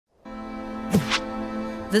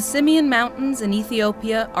The Simien Mountains in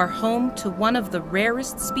Ethiopia are home to one of the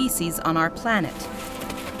rarest species on our planet,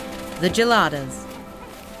 the Geladas.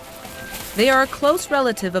 They are a close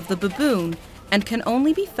relative of the baboon and can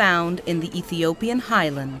only be found in the Ethiopian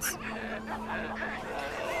highlands.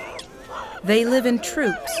 They live in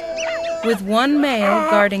troops, with one male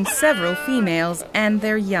guarding several females and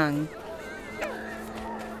their young.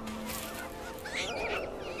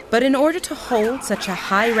 But in order to hold such a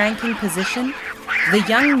high-ranking position, the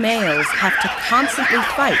young males have to constantly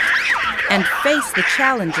fight and face the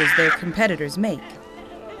challenges their competitors make.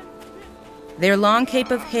 Their long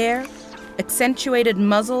cape of hair, accentuated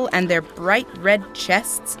muzzle, and their bright red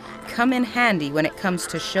chests come in handy when it comes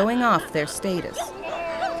to showing off their status.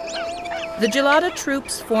 The Gelada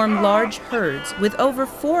troops form large herds with over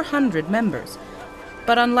 400 members,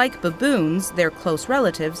 but unlike baboons, their close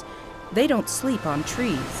relatives, they don't sleep on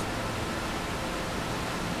trees.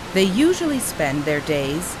 They usually spend their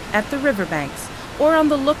days at the riverbanks or on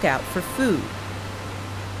the lookout for food.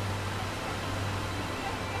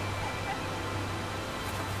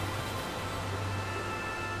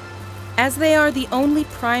 As they are the only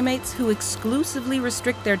primates who exclusively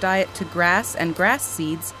restrict their diet to grass and grass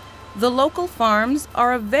seeds, the local farms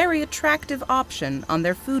are a very attractive option on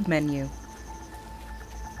their food menu.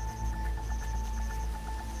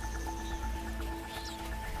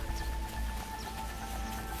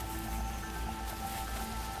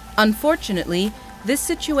 Unfortunately, this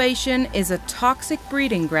situation is a toxic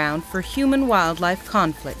breeding ground for human-wildlife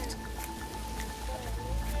conflict.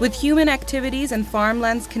 With human activities and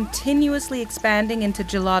farmlands continuously expanding into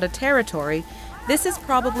Gelada territory, this is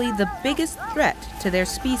probably the biggest threat to their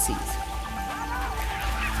species.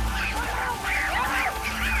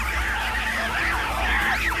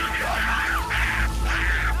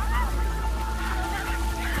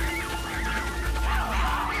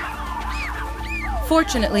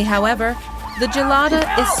 Fortunately, however, the Gelada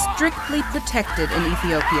is strictly protected in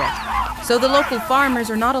Ethiopia, so the local farmers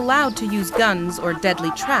are not allowed to use guns or deadly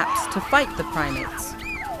traps to fight the primates.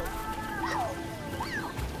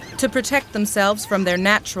 To protect themselves from their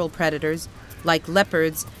natural predators, like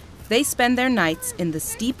leopards, they spend their nights in the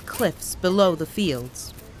steep cliffs below the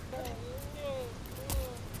fields.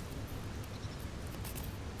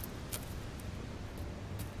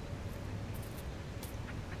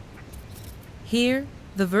 Here,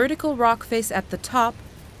 the vertical rock face at the top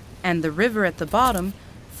and the river at the bottom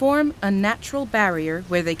form a natural barrier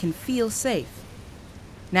where they can feel safe.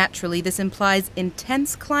 Naturally, this implies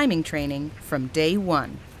intense climbing training from day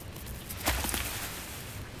one.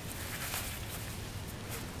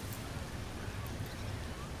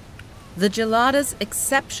 The Gelada's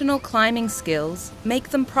exceptional climbing skills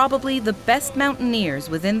make them probably the best mountaineers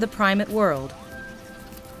within the primate world.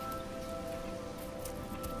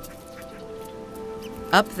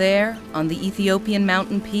 Up there, on the Ethiopian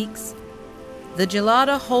mountain peaks, the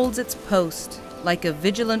Gelada holds its post like a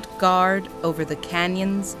vigilant guard over the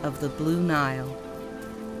canyons of the Blue Nile.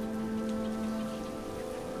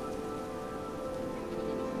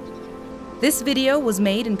 This video was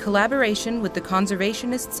made in collaboration with the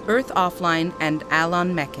conservationists Earth Offline and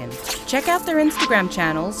Alon Mekin. Check out their Instagram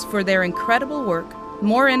channels for their incredible work,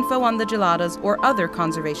 more info on the Geladas, or other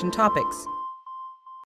conservation topics.